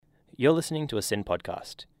You're listening to a SYN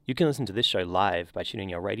podcast. You can listen to this show live by tuning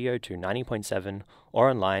your radio to 90.7 or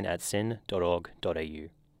online at syn.org.au.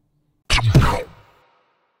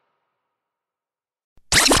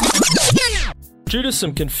 Due to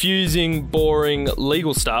some confusing, boring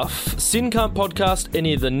legal stuff, SYN can't podcast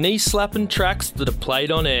any of the knee-slapping tracks that are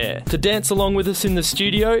played on air. To dance along with us in the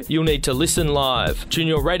studio, you'll need to listen live. Tune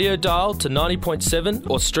your radio dial to 90.7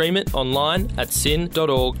 or stream it online at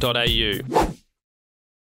syn.org.au.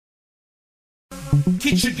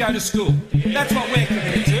 Kids should go to school. That's what we're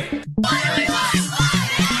committed to.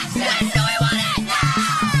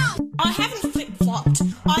 I haven't flip-flopped.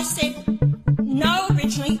 I said no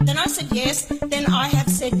originally, then I said yes, then I have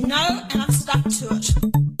said no, and I've stuck to it.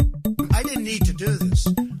 I didn't need to do this.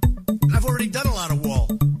 I've already done a lot of wall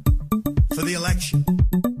for the election.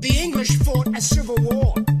 The English fought a civil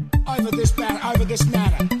war over this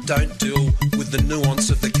matter. Don't deal with the nuance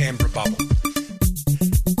of the Canberra bubble.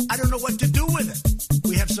 I don't know what to do with it.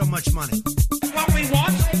 We have so much money. What we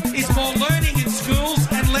want is more learning in schools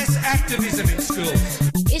and less activism in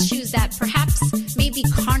schools. Issues that perhaps may be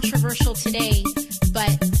controversial today, but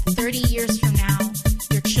 30 years from now,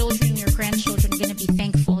 your children, your grandchildren are going to be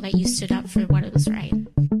thankful that you stood up for what was right.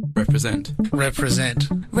 Represent. Represent.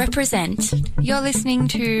 Represent. You're listening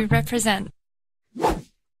to Represent.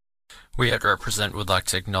 We at Represent would like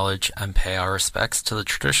to acknowledge and pay our respects to the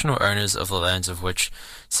traditional owners of the lands of which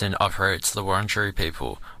SYN operates, the Wurundjeri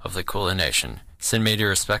people of the Kulin Nation. SYN Media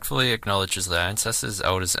respectfully acknowledges their ancestors,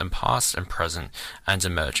 elders in past and present and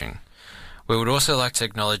emerging. We would also like to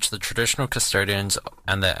acknowledge the traditional custodians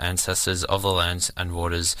and their ancestors of the lands and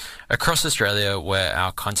waters across Australia where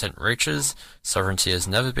our content reaches. Sovereignty has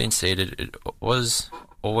never been ceded. It always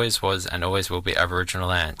was and always will be Aboriginal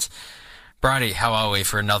land. Bridie, how are we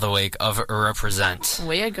for another week of Represent?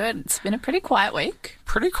 We are good. It's been a pretty quiet week.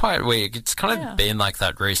 Pretty quiet week. It's kind of been like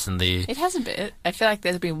that recently. It hasn't been. I feel like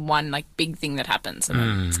there's been one big thing that happens, and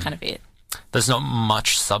then it's kind of it. There's not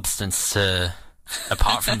much substance to,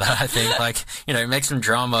 apart from that. I think make some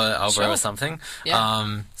drama over or something.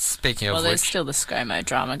 Yeah. Speaking of there's which, still the ScoMo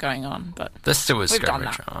drama going on, but there still is we've done ScoMo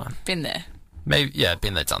that. drama. Been there. Maybe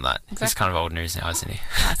been there, done that. Exactly. He's kind of old news now, isn't he?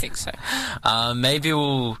 I think so. Maybe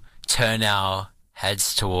we'll turn our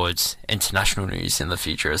heads towards international news in the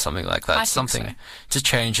future or something like that. Something to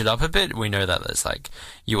change it up a bit. We know that there's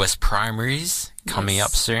US primaries coming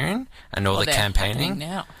up soon and all the campaigning.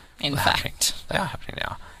 Now, they are happening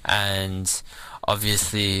now. And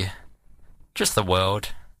obviously just the world.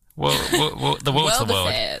 The world's the world.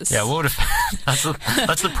 Affairs. Yeah, world affairs.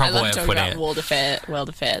 That's the proper way of putting it. World affairs. World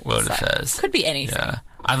affairs. Could be anything. Yeah.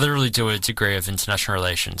 I literally do a degree of international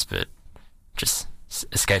relations, but just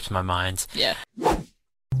escapes my mind. Yeah.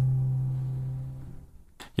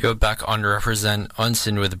 You're back on Represent on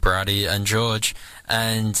SYN with Bridie and George,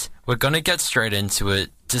 and we're going to get straight into it.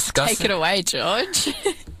 Take it away, George.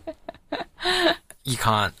 You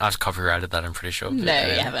can't. I've copyrighted that, I'm pretty sure. No,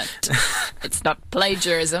 you haven't. It's not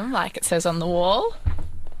plagiarism like it says on the wall.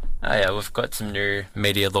 Oh yeah, we've got some new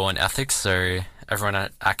media law and ethics, so everyone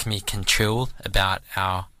at ACME can chill about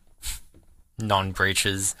our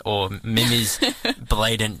non-breaches or Mimi's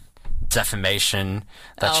blatant defamation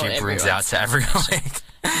that she brings out to every week.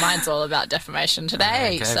 Mine's all about defamation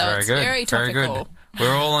today, okay, so it's very topical. Very good.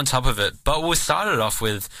 We're all on top of it. But we'll start it off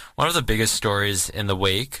with one of the biggest stories in the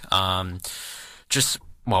week. One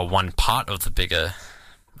part of the bigger,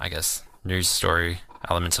 I guess, news story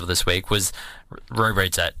elements of this week was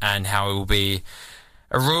robo-debt and how it will be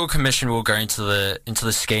a Royal Commission will go into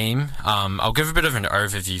the scheme. I'll give a bit of an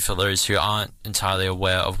overview for those who aren't entirely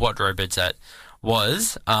aware of what robo-debt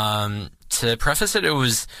was. To preface it, it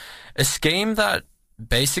was a scheme that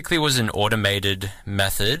basically was an automated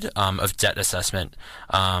method of debt assessment,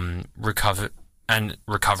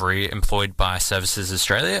 recovery employed by Services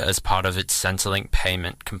Australia as part of its Centrelink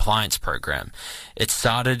payment compliance program. It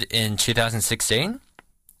started in 2016.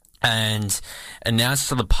 And announced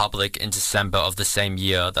to the public in December of the same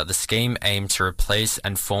year that the scheme aimed to replace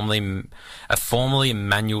a formerly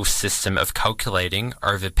manual system of calculating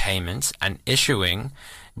overpayments and issuing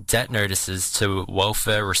debt notices to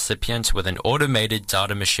welfare recipients with an automated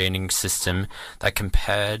data machining system that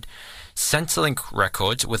compared Centrelink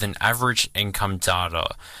records with an average income data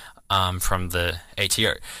from the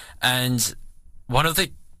ATO. And one of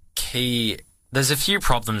the there's a few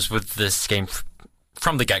problems with this scheme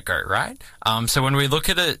from the get-go, right? So when we look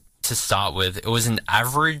at it to start with, it was an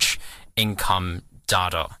average income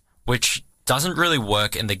data, which doesn't really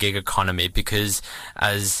work in the gig economy because,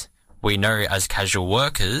 as we know, as casual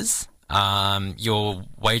workers, your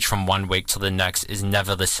wage from one week to the next is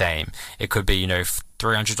never the same. It could be,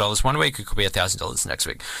 $300 one week, it could be $1,000 next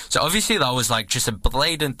week. So obviously that was like just a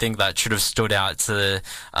blatant thing that should have stood out to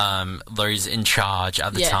those in charge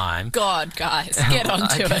at the time. God, guys, get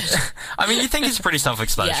onto it. I mean, you think it's pretty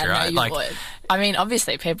self-explanatory, right? No, you would. I mean,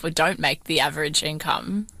 obviously people don't make the average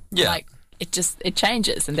income. Yeah. It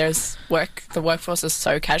changes, and the workforce is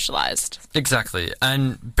so casualized. Exactly.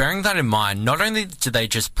 And bearing that in mind, not only did they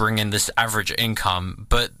just bring in this average income,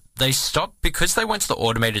 but they stopped, because they went to the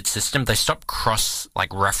automated system, they stopped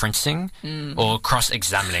referencing or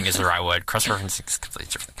cross-examining is the right word. Cross-referencing is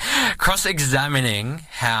completely different. Cross-examining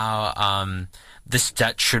how this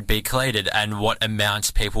debt should be collated and what amounts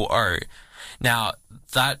people owe. Now,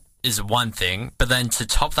 that is one thing, but then to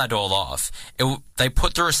top that all off, they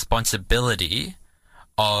put the responsibility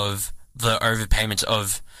of the overpayments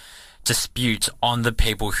of dispute on the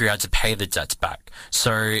people who had to pay the debts back.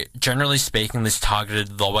 So generally speaking, this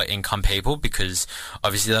targeted lower income people because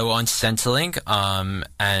obviously they were on Centrelink,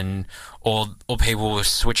 and or people were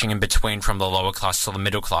switching in between from the lower class to the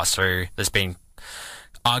middle class. So there's been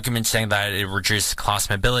arguments saying that it reduced class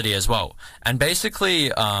mobility as well. And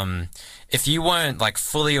basically, if you weren't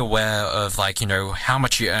fully aware of how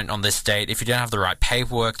much you earned on this date, if you didn't have the right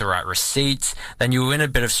paperwork, the right receipts, then you were in a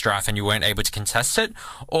bit of strife and you weren't able to contest it,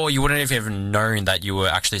 or you wouldn't have even known that you were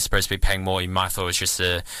actually supposed to be paying more. You might have thought it was just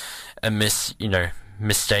a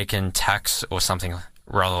mistaken tax or something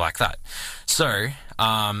rather like that. So,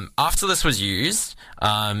 after this was used,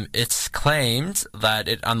 it's claimed that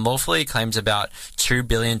it unlawfully claims about $2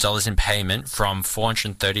 billion in payment from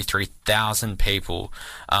 433,000 people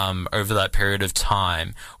over that period of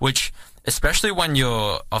time, which, especially when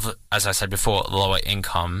you're, as I said before, lower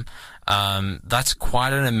income, that's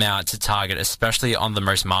quite an amount to target, especially on the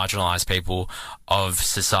most marginalised people of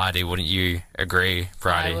society. Wouldn't you agree,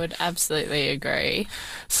 Bridie? I would absolutely agree.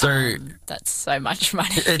 So that's so much money.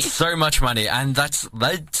 It's so much money, and that's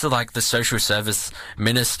led to the social service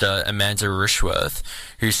minister Amanda Rushworth,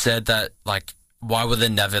 who said that why were there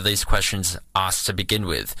never these questions asked to begin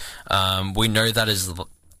with? We know that is,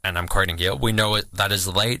 and I'm quoting here, we know that is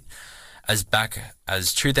late. As back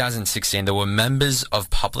as 2016, there were members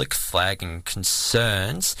of public flagging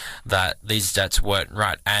concerns that these debts weren't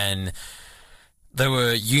right. And there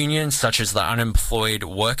were unions such as the Unemployed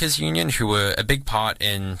Workers Union who were a big part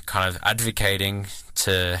in kind of advocating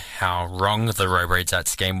to how wrong the robo-debt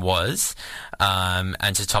scheme was.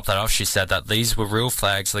 And to top that off, she said that these were real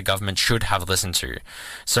flags the government should have listened to.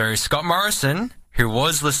 So Scott Morrison, who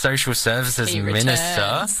was the social services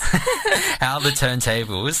minister, held the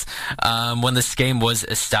turntables when the scheme was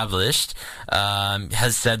established,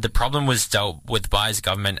 has said the problem was dealt with by his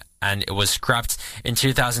government and it was scrapped in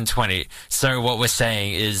 2020. So what we're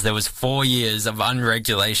saying is there was 4 years of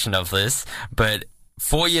unregulation of this, but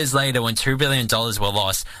 4 years later, when $2 billion were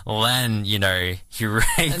lost, then, he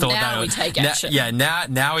really thought that we take action.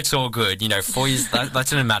 Now it's all good. 4 years, that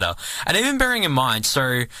didn't matter. And even bearing in mind,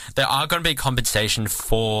 so there are going to be compensation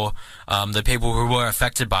for the people who were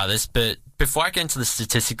affected by this. But before I get into the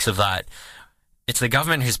statistics of that, it's the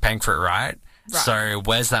government who's paying for it, right? So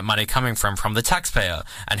where's that money coming from? From the taxpayer.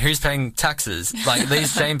 And who's paying taxes?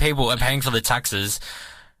 These same people are paying for the taxes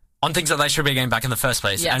on things that they should be getting back in the first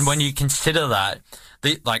place. Yes. And when you consider that,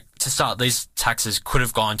 to start, these taxes could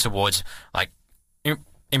have gone towards,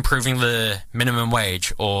 improving the minimum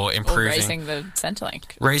wage or raising the Centrelink.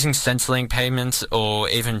 Raising Centrelink payments, or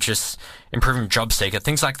even just improving JobSeeker,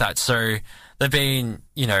 things like that. So they've been,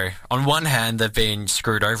 on one hand, they've been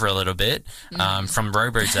screwed over a little bit from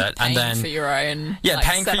robo-debt. Paying and then for your own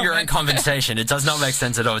paying for your own compensation. It does not make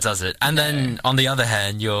sense at all, does it? And then on the other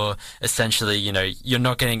hand, you're essentially, you're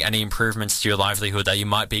not getting any improvements to your livelihood that you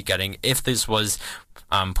might be getting if this was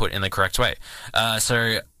put in the correct way.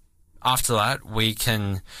 So after that, we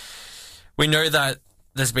know that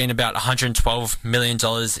there's been about $112 million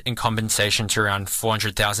in compensation to around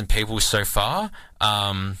 400,000 people so far.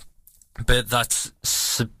 But that's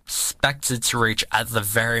suspected to reach at the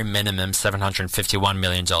very minimum $751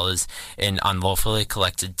 million in unlawfully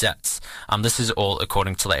collected debts. This is all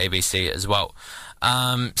according to the ABC as well.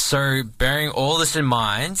 So bearing all this in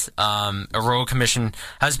mind, a Royal Commission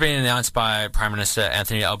has been announced by Prime Minister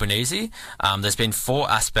Anthony Albanese. There's been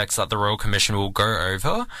 4 aspects that the Royal Commission will go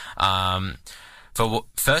over.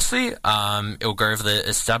 Firstly, it will go over the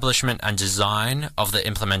establishment and design of the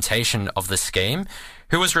implementation of the scheme,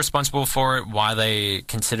 who was responsible for it, why they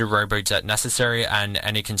considered robo-debt necessary, and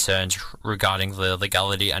any concerns regarding the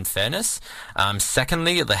legality and fairness.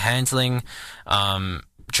 Secondly, the handling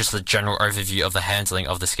just a general overview of the handling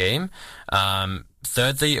of the scheme.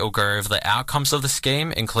 Thirdly, it'll go over the outcomes of the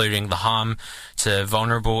scheme, including the harm to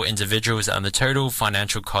vulnerable individuals and the total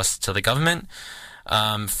financial costs to the government.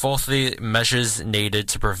 Fourthly, measures needed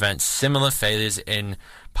to prevent similar failures in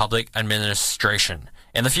public administration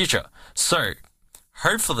in the future. So,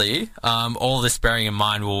 hopefully, all this bearing in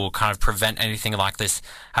mind will kind of prevent anything like this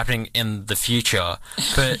happening in the future.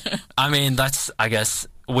 But, I mean, that's, I guess,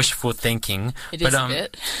 wishful thinking. It is a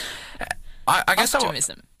bit. I guess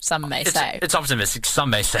optimism, some may say. It's optimistic, some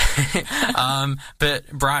may say.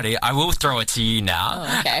 But, Bridie, I will throw it to you now.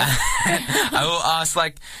 Oh, okay. I will ask,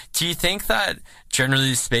 do you think that,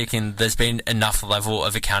 generally speaking, there's been enough level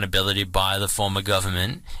of accountability by the former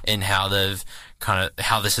government in how they've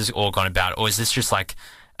how this has all gone about, or is this just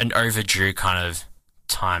an overdue kind of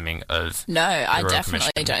timing of No, I definitely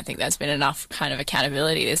Commission? don't think there's been enough kind of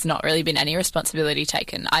accountability. There's not really been any responsibility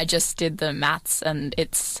taken. I just did the maths, and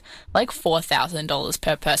it's like $4,000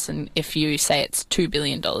 per person if you say it's $2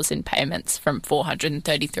 billion in payments from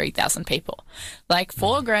 433,000 people.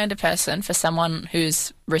 $4,000 a person for someone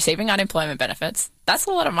who's receiving unemployment benefits, that's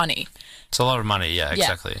a lot of money. It's a lot of money, yeah,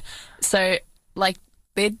 exactly. So,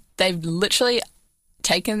 they've literally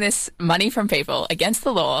taken this money from people against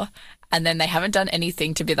the law, and then they haven't done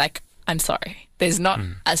anything to be I'm sorry. There's not,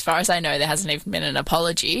 as far as I know, there hasn't even been an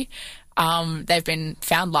apology. They've been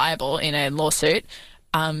found liable in a lawsuit,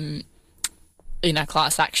 in a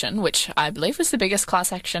class action, which I believe was the biggest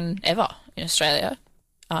class action ever in Australia.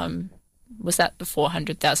 Was that the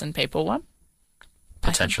 400,000 people one?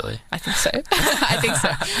 Potentially. I think so. I think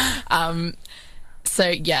so. So,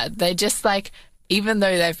 yeah, they just even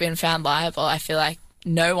though they've been found liable, I feel like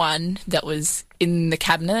no one that was in the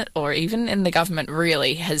cabinet or even in the government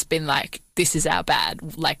really has been this is our bad.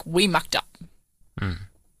 We mucked up.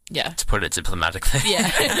 Yeah. To put it diplomatically.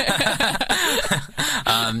 Yeah.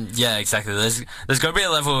 Yeah, exactly. There's got to be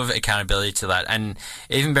a level of accountability to that. And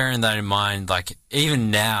even bearing that in mind,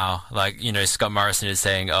 even now, Scott Morrison is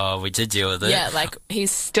saying, oh, we did deal with it. Yeah,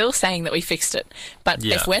 he's still saying that we fixed it. But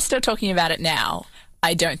if we're still talking about it now,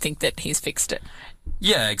 I don't think that he's fixed it.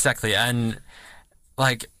 Yeah, exactly. And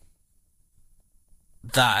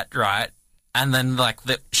that, right? And then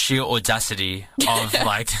the sheer audacity of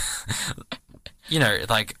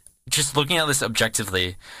just looking at this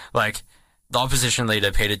objectively, the opposition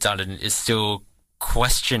leader Peter Dutton is still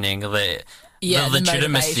questioning the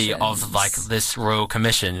legitimacy of this Royal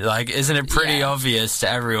Commission. Isn't it pretty obvious to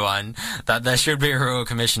everyone that there should be a Royal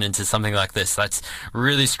Commission into something like this? That's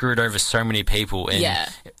really screwed over so many people, and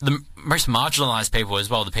the most marginalised people as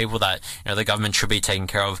well, the people that the government should be taking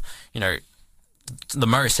care of, the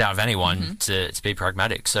most out of anyone, to be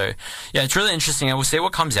pragmatic. So yeah, it's really interesting, and we'll see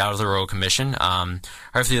what comes out of the Royal Commission.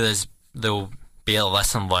 Hopefully there'll be a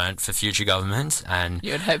lesson learned for future governments, and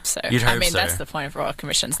you would hope so. That's the point of Royal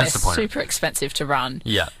Commissions. They're super expensive to run.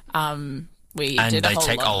 Yeah. They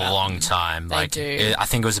take a long time. They do. I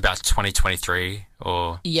think it was about 2023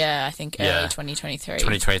 or... Yeah, I think early 2023.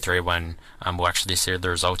 2023 when we'll actually see the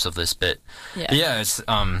results of this bit. Yeah, it's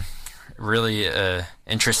really an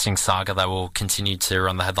interesting saga that will continue to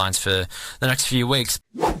run the headlines for the next few weeks.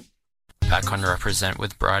 Back on Represent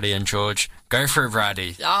with Bridie and George. Go for it,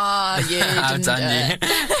 Bridie. Oh, you I've done you.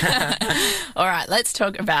 All right, let's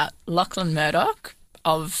talk about Lachlan Murdoch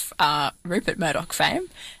of Rupert Murdoch fame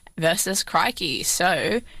versus Crikey.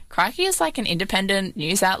 So Crikey is an independent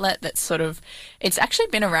news outlet that's it's actually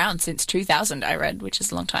been around since 2000, I read, which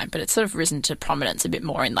is a long time, but it's sort of risen to prominence a bit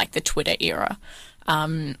more in the Twitter era.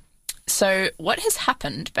 So what has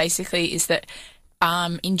happened basically is that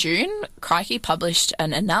in June, Crikey published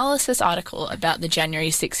an analysis article about the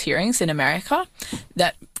January 6 hearings in America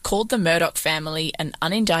that called the Murdoch family an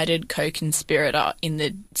unindicted co-conspirator in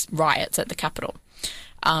the riots at the Capitol.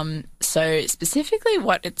 So specifically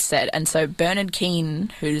what it said, and so Bernard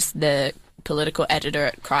Keane, who's the political editor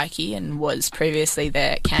at Crikey and was previously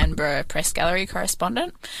their Canberra Press Gallery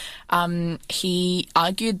correspondent, he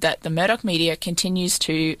argued that the Murdoch media continues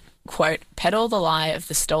to, quote, peddle the lie of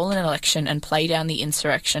the stolen election and play down the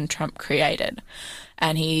insurrection Trump created.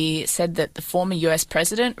 And he said that the former US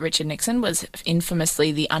President, Richard Nixon, was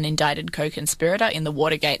infamously the unindicted co-conspirator in the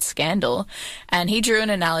Watergate scandal. And he drew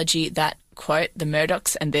an analogy that, quote, the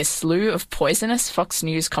Murdochs and their slew of poisonous Fox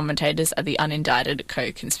News commentators are the unindicted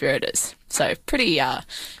co-conspirators. So pretty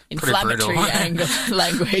inflammatory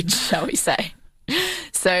language, shall we say.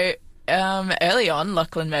 So early on,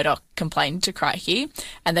 Lachlan Murdoch complained to Crikey,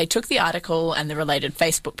 and they took the article and the related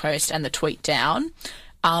Facebook post and the tweet down,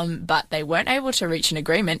 but they weren't able to reach an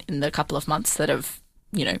agreement in the couple of months that have,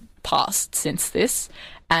 passed since this,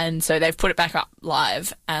 and so they've put it back up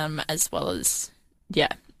live, as well as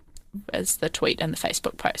Yeah, as the tweet and the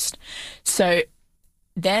Facebook post. So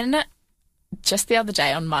then just the other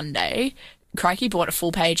day on Monday, Crikey bought a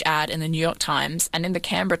full-page ad in the New York Times and in the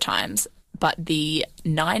Canberra Times, but the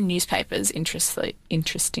 9 newspapers,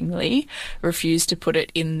 interestingly, refused to put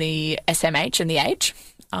it in the SMH and the Age,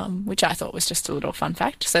 which I thought was just a little fun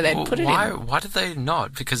fact. So they'd put it in. Why did they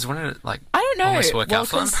not? Because wouldn't it, like, I don't know. almost work out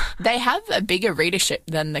for them? They have a bigger readership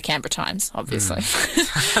than the Canberra Times, obviously.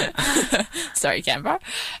 Sorry, Canberra.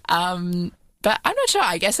 But I'm not sure.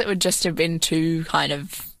 I guess it would just have been too kind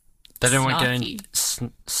of They didn't want snarky.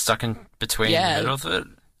 getting stuck in between the middle of it?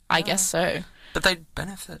 I guess so. But they'd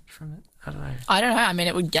benefit from it. I don't know. I mean,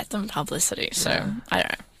 it would get them publicity, so I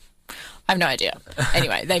don't know. I have no idea.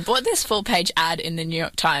 Anyway, they bought this full-page ad in the New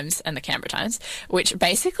York Times and the Canberra Times, which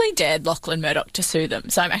basically dared Lachlan Murdoch to sue them.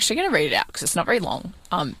 So I'm actually going to read it out because it's not very long,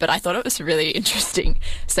 but I thought it was really interesting.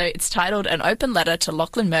 So it's titled An Open Letter to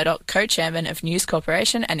Lachlan Murdoch, Co-Chairman of News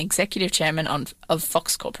Corporation and Executive Chairman of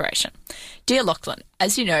Fox Corporation. Dear Lachlan,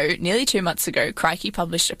 as you know, nearly 2 months ago, Crikey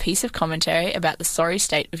published a piece of commentary about the sorry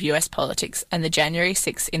state of US politics and the January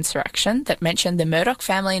 6th insurrection that mentioned the Murdoch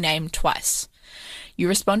family name twice. You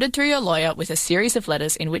responded through your lawyer with a series of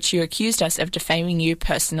letters in which you accused us of defaming you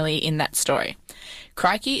personally in that story.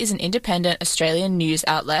 Crikey is an independent Australian news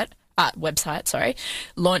website,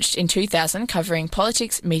 launched in 2000 covering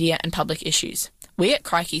politics, media and public issues. We at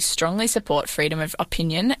Crikey strongly support freedom of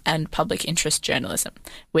opinion and public interest journalism.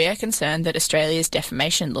 We are concerned that Australia's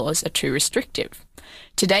defamation laws are too restrictive.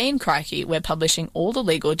 Today in Crikey, we're publishing all the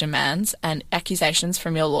legal demands and accusations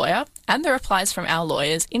from your lawyer and the replies from our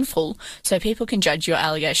lawyers in full so people can judge your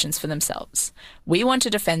allegations for themselves. We want to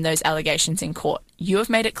defend those allegations in court. You have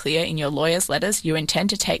made it clear in your lawyer's letters you intend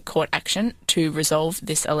to take court action to resolve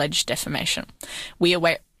this alleged defamation. We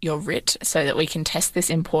await your writ so that we can test this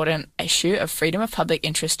important issue of freedom of public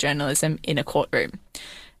interest journalism in a courtroom.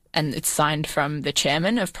 And it's signed from the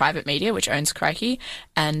chairman of Private Media, which owns Crikey,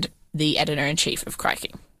 and the editor-in-chief of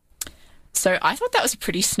Crikey. So I thought that was a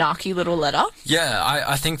pretty snarky little letter. Yeah,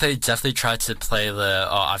 I think they definitely tried to play the,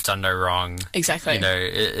 I've done no wrong. Exactly. You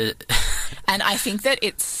know, And I think that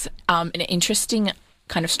it's an interesting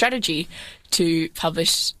kind of strategy to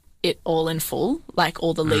publish it all in full, like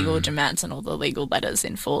all the legal demands and all the legal letters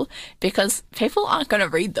in full, because people aren't going to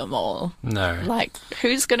read them all. No. Like,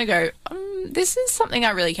 who's going to go, this is something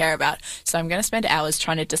I really care about, so I'm going to spend hours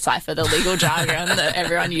trying to decipher the legal jargon that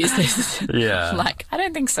everyone uses. Yeah. Like, I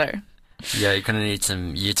don't think so. Yeah, you're going to need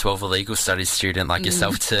some Year 12 or legal studies student like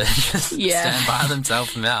yourself to just stand by them to help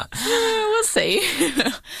them out. We'll see.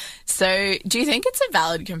 So, do you think it's a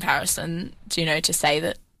valid comparison, to say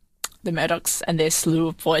that the Murdochs and their slew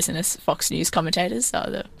of poisonous Fox News commentators are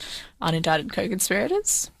the unindicted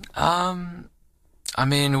co-conspirators? I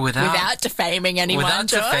mean, without defaming anyone, without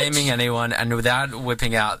George? defaming anyone, and without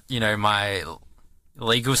whipping out, my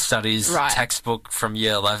legal studies textbook from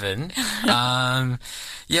year 11.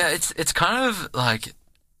 It's kind of like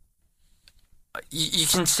you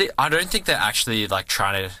can see. I don't think they're actually like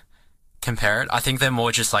trying to compare it. I think they're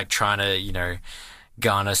more just like trying to,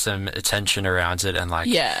 garner some attention around it and like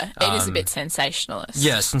it is a bit sensationalist.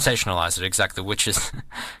 Yeah, sensationalize it, exactly, which is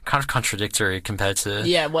kind of contradictory compared to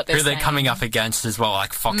what who they're coming up against as well,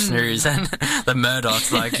 like Fox News and the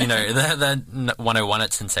Murdochs, like they're 101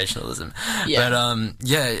 at sensationalism. But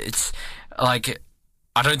it's like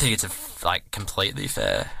I don't think it's a completely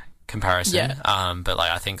fair comparison. But like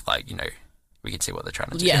I think we can see what they're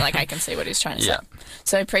trying to do. Yeah, I can see what he's trying to say.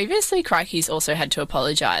 So previously, Crikey's also had to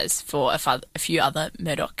apologise for a few other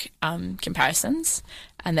Murdoch comparisons,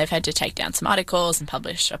 and they've had to take down some articles and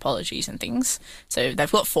publish apologies and things. So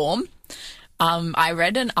they've got form. I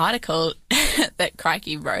read an article that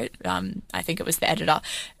Crikey wrote, I think it was the editor,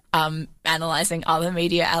 analysing other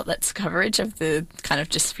media outlets' coverage of the kind of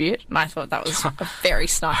dispute, and I thought that was a very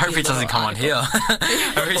snarky I hope he doesn't come article. on here.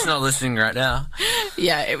 I hope he's not listening right now.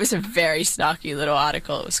 Yeah, it was a very snarky little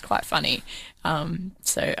article. It was quite funny.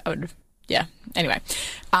 So I would, anyway.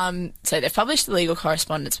 So they've published the legal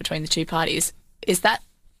correspondence between the two parties.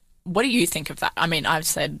 What do you think of that? I mean, I've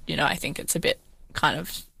said, I think it's a bit kind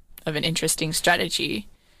of an interesting strategy.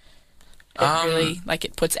 It really,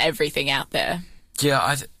 it puts everything out there.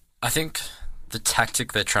 Yeah, I think the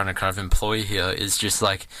tactic they're trying to kind of employ here is just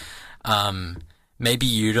maybe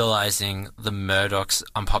utilising the Murdoch's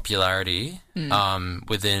unpopularity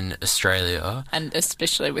within Australia. And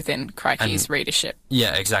especially within Crikey's readership.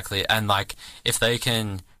 Yeah, exactly. And if they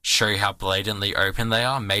can show how blatantly open they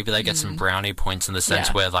are. Maybe they get some brownie points in the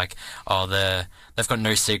sense where like, oh, they've got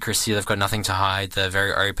no secrecy, they've got nothing to hide, they're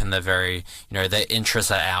very open, they're very, their interests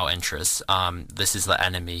are our interests. This is the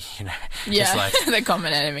enemy, Yeah, like, the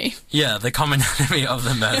common enemy. Yeah, the common enemy of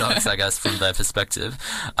the Murdochs, I guess, from their perspective.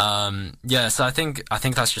 So I think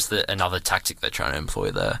that's just another tactic they're trying to employ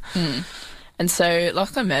there. And so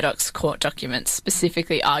Lachlan Murdoch's court documents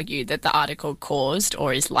specifically argued that the article caused,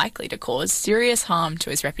 or is likely to cause, serious harm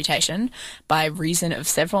to his reputation by reason of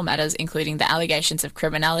several matters, including the allegations of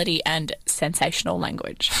criminality and sensational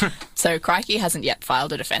language. So Crikey hasn't yet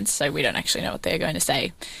filed a defence, so we don't actually know what they're going to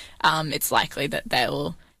say. It's likely that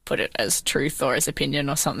they'll put it as truth or as opinion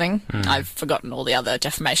or something. I've forgotten all the other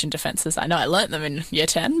defamation defences. I know I learnt them in year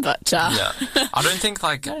 10, but... I don't think,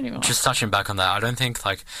 like, not anymore. Just touching back on that, I don't think,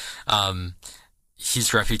 like,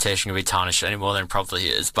 his reputation will be tarnished any more than probably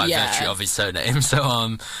is by virtue of his surname.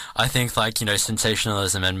 So, I think, like,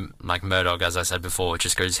 sensationalism and, like, Murdoch, as I said before,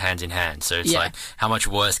 just goes hand in hand. So it's like, how much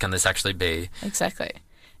worse can this actually be? Exactly.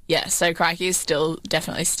 Yeah, so Crikey is still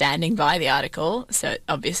definitely standing by the article, so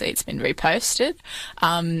obviously it's been reposted.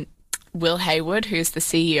 Will Hayward, who's the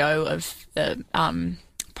CEO of the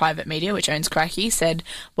private media, which owns Crikey, said,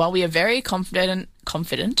 while we are very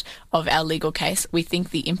confident of our legal case, we think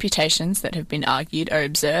the imputations that have been argued are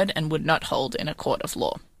absurd and would not hold in a court of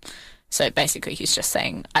law. So basically he's just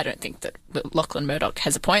saying, I don't think that Lachlan Murdoch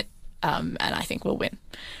has a point, and I think we'll win.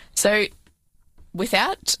 So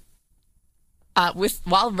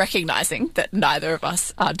while recognising that neither of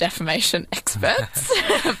us are defamation experts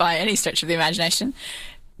by any stretch of the imagination,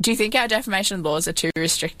 do you think our defamation laws are too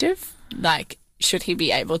restrictive? Like, should he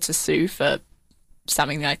be able to sue for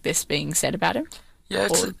something like this being said about him? Yeah,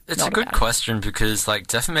 it's a good question because, like,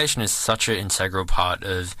 defamation is such an integral part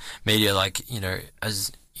of media. Like,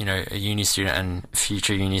 as a uni student and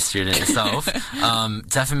future uni student itself,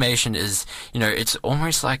 defamation is, it's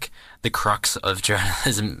almost like the crux of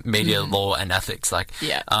journalism, media law, and ethics. Like,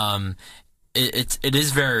 it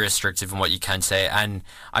is very restrictive in what you can say, and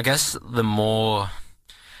I guess the more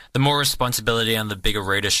responsibility and the bigger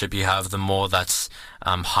readership you have, the more that's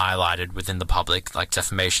highlighted within the public, like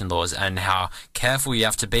defamation laws, and how careful you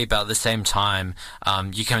have to be. But at the same time,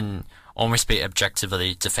 you can almost be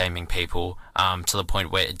objectively defaming people to the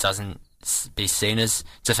point where it doesn't be seen as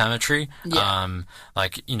defamatory.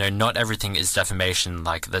 Not everything is defamation.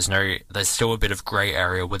 Like, there's still a bit of grey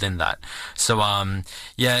area within that. So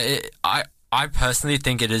I personally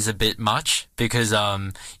think it is a bit much because,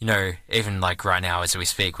 even like right now as we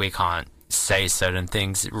speak, we can't say certain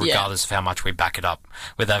things regardless of how much we back it up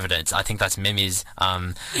with evidence. I think that's Mimi's,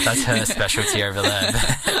 that's her specialty over there.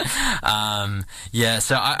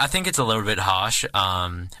 So I think it's a little bit harsh,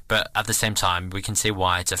 but at the same time, we can see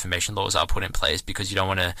why defamation laws are put in place because you don't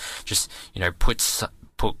want to just,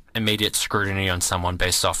 put immediate scrutiny on someone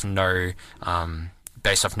based off no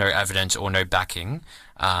evidence or no backing.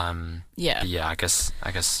 I guess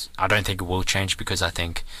I don't think it will change because I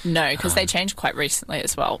think because they changed quite recently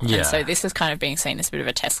as well. And so this is kind of being seen as a bit of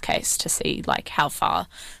a test case to see like how far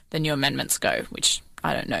the new amendments go, which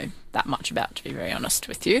I don't know that much about, to be very honest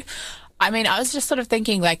with you. I mean, I was just sort of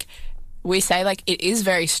thinking, like, we say, like, it is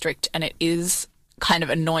very strict and it is kind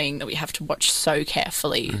of annoying that we have to watch so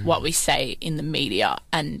carefully what we say in the media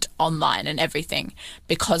and online and everything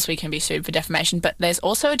because we can be sued for defamation. But there's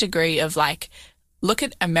also a degree of, like, look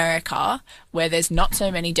at America where there's not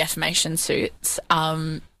so many defamation suits,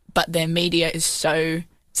 but their media is so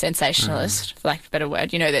sensationalist, for lack of a better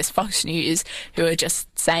word. There's Fox News who are just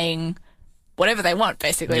saying whatever they want,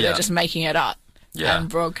 basically. They're just making it up and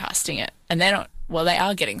broadcasting it. And they're not, well, they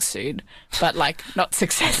are getting sued, but, like, not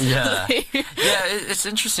successfully. It's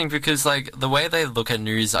interesting because, like, the way they look at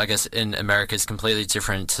news, I guess, in America is completely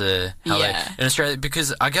different to how they in Australia,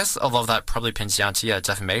 because I guess a lot of that probably pins down to,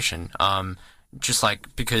 defamation. Just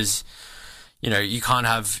like, because, you can't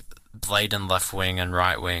have blatant left-wing and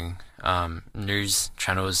right-wing news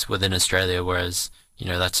channels within Australia, whereas,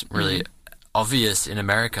 that's really obvious in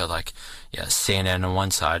America, like, CNN on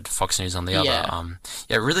one side, Fox News on the other.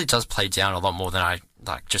 It really does play down a lot more than I,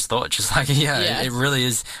 like, just thought. Just like, it really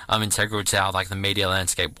is integral to how, like, the media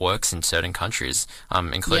landscape works in certain countries,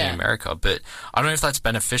 including America. But I don't know if that's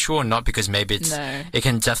beneficial or not, because maybe it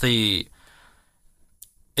can definitely...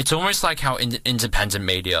 It's almost like how independent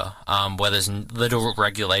media, where there's little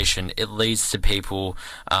regulation, it leads to people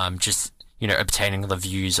just, obtaining the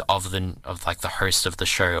views of the host of the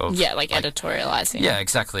show. Like, editorializing. Yeah,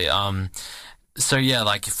 exactly. So yeah,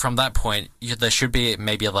 like from that point, there should be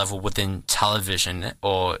maybe a level within television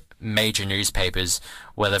or major newspapers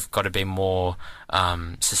where they've got to be more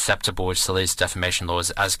susceptible to these defamation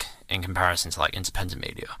laws as in comparison to like independent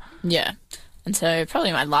media. Yeah. And so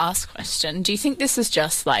probably my last question, do you think this is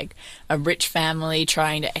just like a rich family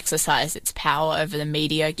trying to exercise its power over the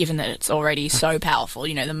media, given that it's already so powerful?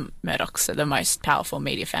 You know, the Murdochs are the most powerful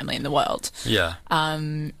media family in the world. Yeah.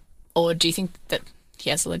 Or do you think that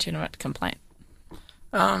he has a legitimate complaint?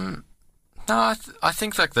 No, I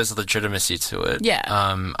think like there's a legitimacy to it. Yeah.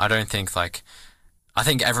 I don't think like, I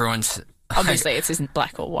think everyone's... Obviously, it isn't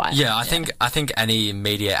black or white. Yeah, I think any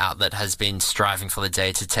media outlet has been striving for the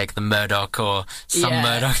day to take the Murdoch or some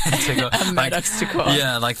Murdoch to court. Murdochs to court.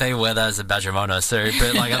 Yeah, like they wear that as a badge of honor. So,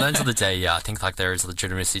 but like at the end of the day, yeah, I think like there is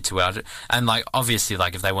legitimacy to it, and like obviously,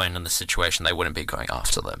 like if they weren't in the situation, they wouldn't be going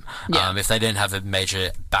after them. Yeah. If they didn't have a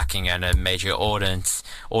major backing and a major audience,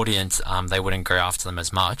 they wouldn't go after them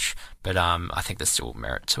as much. But I think there's still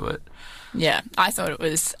merit to it. Yeah, I thought it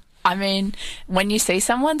was. I mean, when you see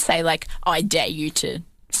someone say, like, oh, I dare you to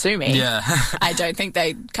sue me, I don't think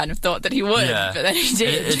they kind of thought that he would, but then he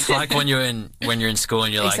did. It's like when you're in school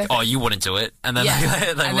and you're like, oh, you wouldn't do it, and then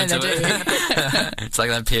they would do it. It's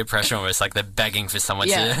like that peer pressure almost, like they're begging for someone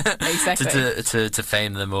to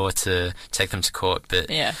fame them or to take them to court.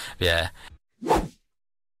 But yeah.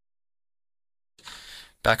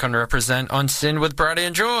 Back on Represent on SYN with Brady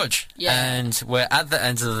and George. Yeah. And we're at the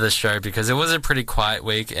end of the show because it was a pretty quiet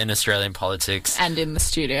week in Australian politics. And in the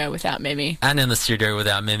studio without Mimi. And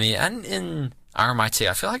in RMIT.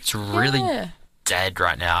 I feel like it's really dead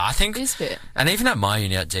right now. I think... It is a bit. And even at my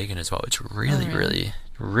uni at Deakin as well, it's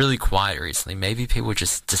really quiet recently. Maybe people are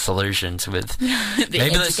just disillusioned with the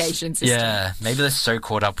education system. Yeah, maybe they're so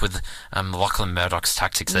caught up with Lachlan Murdoch's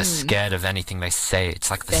tactics, they're scared of anything they say.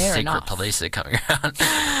 It's like the secret police are coming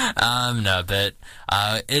around. No, but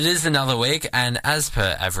it is another week, and as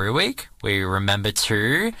per every week, we remember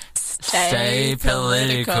to stay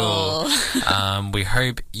political. We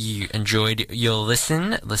hope you enjoyed your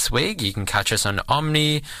listen this week. You can catch us on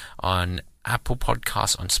Omni, on Apple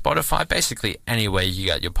Podcasts, on Spotify, basically anywhere you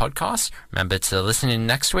get your podcasts. Remember to listen in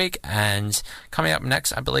next week, and coming up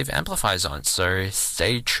next, I believe Amplify's on, so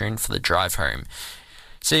stay tuned for the drive home.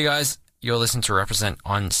 See you guys. You're listening to Represent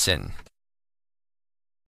on SYN.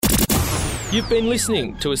 You've been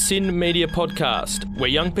listening to a SYN Media podcast, where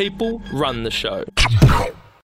young people run the show.